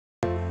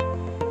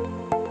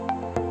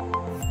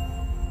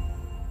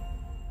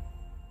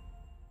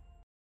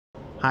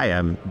Hi,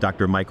 I'm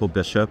Dr. Michael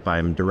Bishop.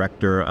 I'm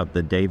director of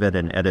the David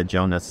and Etta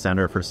Jonas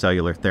Center for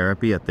Cellular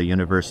Therapy at the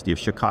University of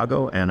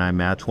Chicago, and I'm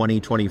at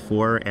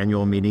 2024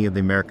 annual meeting of the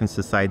American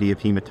Society of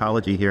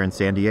Hematology here in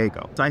San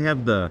Diego. So I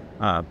have the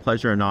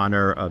pleasure and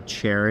honor of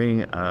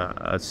chairing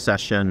a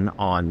session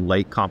on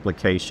late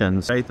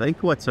complications. I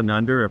think what's an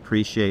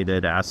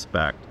underappreciated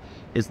aspect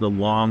is the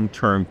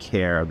long-term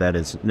care that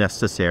is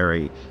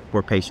necessary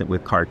for a patient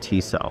with CAR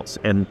T cells.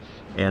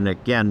 And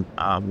again,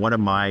 one of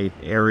my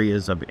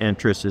areas of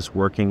interest is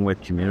working with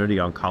community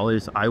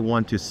oncologists. I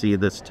want to see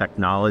this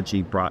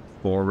technology brought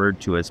forward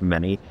to as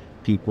many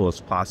people as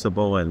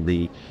possible, and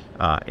the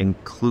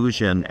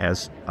inclusion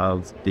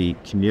of the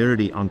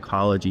community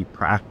oncology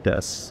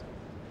practice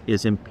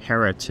is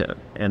imperative.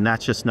 And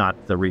that's just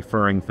not the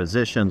referring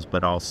physicians,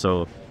 but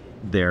also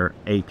their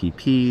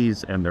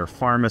APPs and their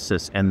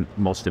pharmacists, and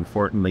most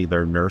importantly,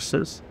 their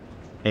nurses.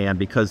 And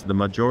because the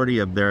majority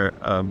of their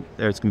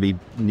it's going to be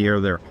near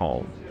their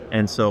home.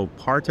 And so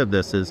part of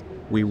this is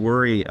we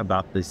worry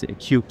about these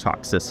acute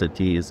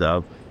toxicities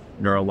of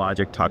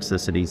neurologic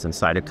toxicities and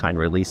cytokine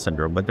release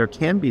syndrome, but there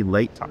can be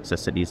late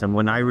toxicities. And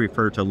when I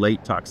refer to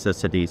late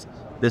toxicities,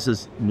 this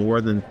is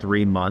more than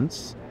 3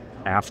 months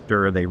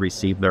after they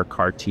receive their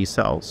CAR T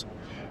cells.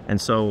 And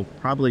so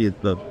probably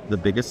the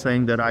biggest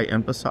thing that I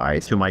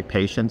emphasize to my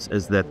patients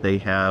is that they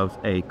have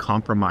a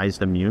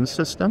compromised immune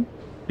system,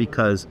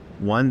 because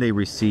one, they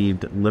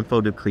received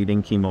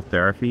lymphodepleting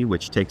chemotherapy,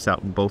 which takes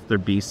out both their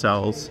B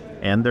cells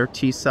and their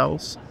T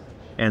cells.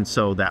 And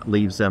so that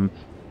leaves them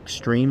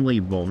extremely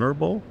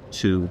vulnerable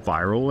to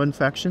viral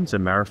infections. As a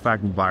matter of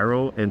fact,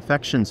 viral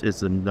infections is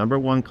the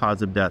 #1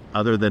 cause of death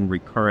other than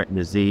recurrent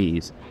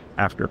disease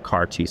after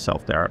CAR T cell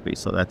therapy.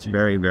 So that's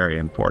very, very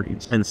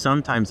important. And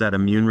sometimes that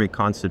immune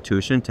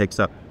reconstitution takes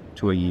up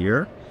to a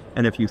year.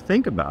 And if you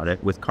think about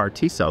it, with CAR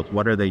T cells,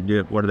 what are they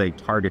doing? What are they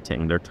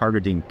targeting? They're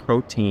targeting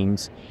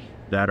proteins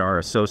that are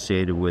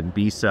associated with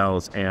B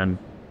cells, and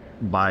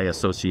by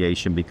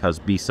association, because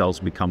B cells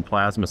become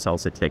plasma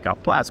cells, they take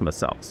out plasma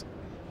cells.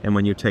 And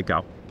when you take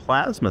out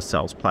plasma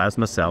cells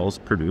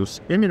produce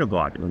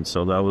immunoglobulins.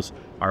 So those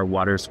are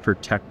what is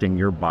protecting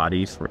your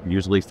body,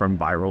 usually from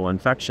viral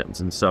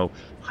infections. And so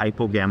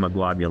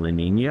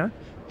hypogammaglobulinemia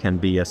can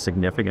be a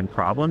significant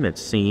problem.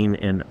 It's seen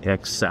in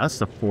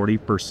excess of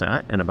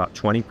 40%, and about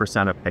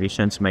 20% of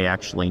patients may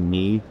actually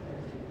need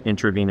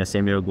intravenous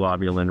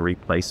immunoglobulin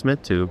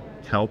replacement to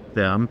help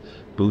them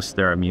boost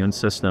their immune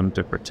system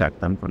to protect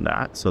them from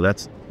that. So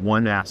that's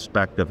one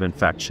aspect of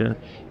infection.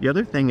 The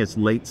other thing is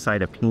late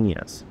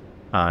cytopenias.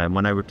 And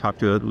when I would talk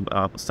to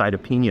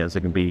cytopenias,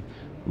 it can be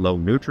low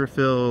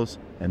neutrophils,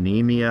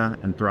 anemia,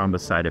 and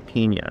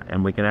thrombocytopenia.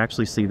 And we can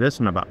actually see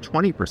this in about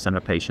 20%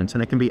 of patients,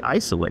 and it can be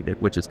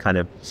isolated, which is kind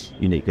of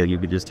unique. You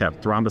could just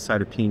have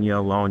thrombocytopenia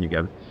alone, you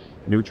have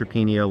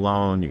neutropenia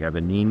alone, you have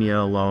anemia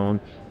alone.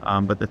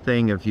 But the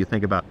thing, if you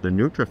think about the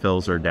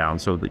neutrophils are down,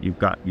 so that you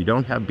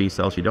don't have B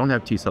cells, you don't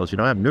have T cells, you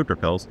don't have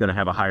neutrophils, going to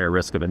have a higher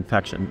risk of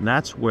infection. And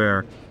that's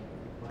where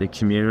the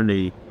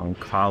community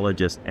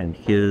oncologist and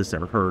his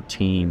or her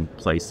team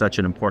plays such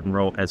an important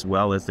role, as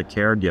well as the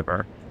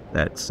caregiver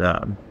that's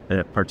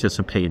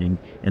participating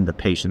in the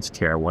patient's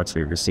care once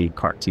they receive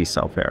CAR T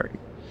cell therapy.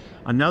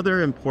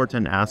 Another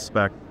important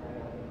aspect,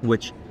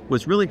 which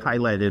was really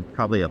highlighted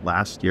probably at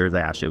last year's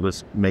ASH, it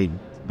was made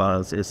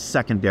buzz, is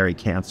secondary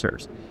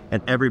cancers.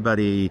 And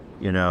everybody,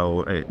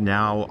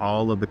 now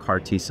all of the CAR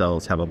T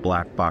cells have a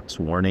black box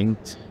warning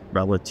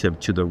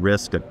relative to the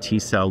risk of T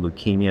cell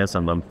leukemias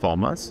and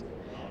lymphomas.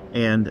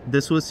 And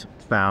this was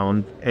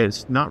found,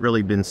 it's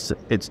primarily been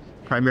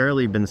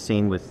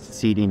seen with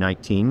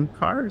CD19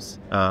 CARs,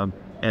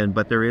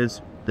 but there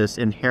is this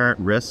inherent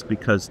risk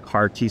because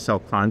CAR T cell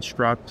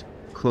construct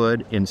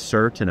could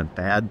insert in a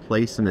bad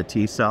place in the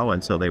T cell,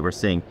 and so they were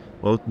seeing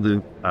both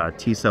the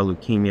T cell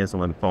leukemias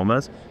and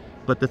lymphomas.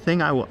 But the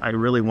thing I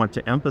really want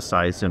to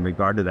emphasize in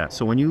regard to that,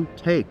 so when you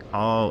take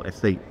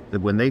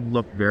when they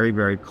look very,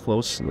 very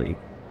closely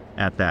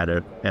at that,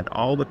 at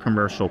all the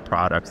commercial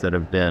products that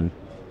have been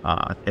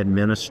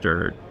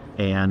administered,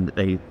 and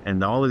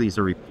all of these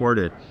are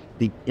reported,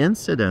 the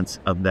incidence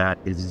of that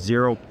is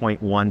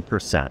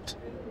 0.1%.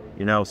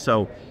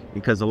 So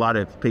because a lot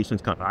of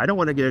patients come, I don't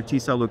want to get a T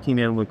cell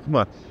leukemia and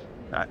lymphoma.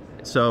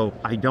 So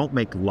I don't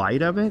make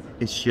light of it.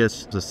 It's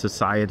just the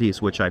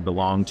societies which I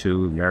belong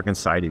to, American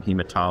Society of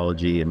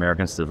Hematology,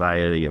 American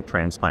Society of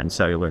Transplant and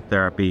Cellular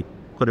Therapy,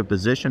 put a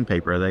position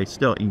paper. They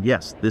still,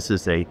 yes, this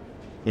is a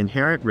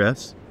inherent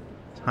risk,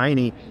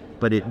 tiny,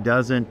 but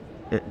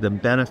the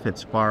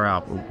benefits far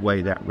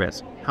outweigh that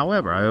risk.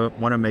 However, I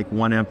want to make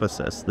one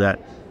emphasis that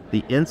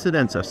the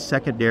incidence of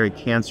secondary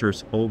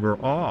cancers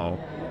overall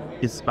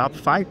is about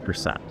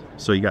 5%.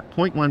 So you got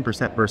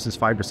 0.1% versus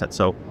 5%.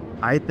 So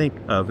I think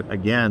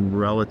again,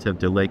 relative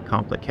to late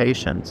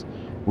complications,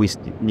 we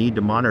need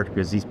to monitor,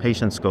 because these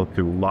patients go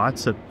through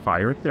lots of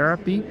fire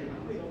therapy,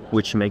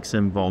 which makes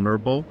them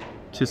vulnerable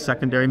to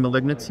secondary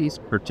malignancies,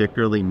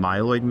 particularly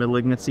myeloid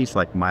malignancies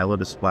like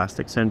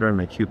myelodysplastic syndrome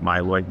and acute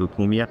myeloid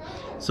leukemia.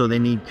 So they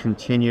need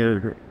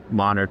continued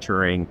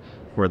monitoring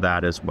for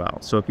that as well.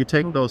 So if you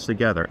take those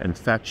together,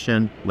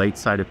 infection, late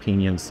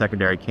cytopenias,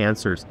 secondary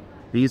cancers,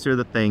 these are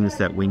the things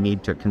that we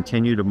need to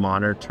continue to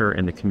monitor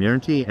in the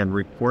community and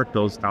report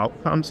those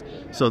outcomes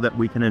so that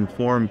we can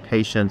inform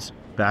patients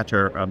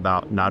better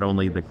about not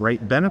only the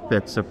great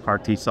benefits of CAR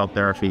T-cell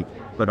therapy,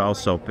 but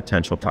also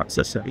potential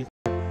toxicity.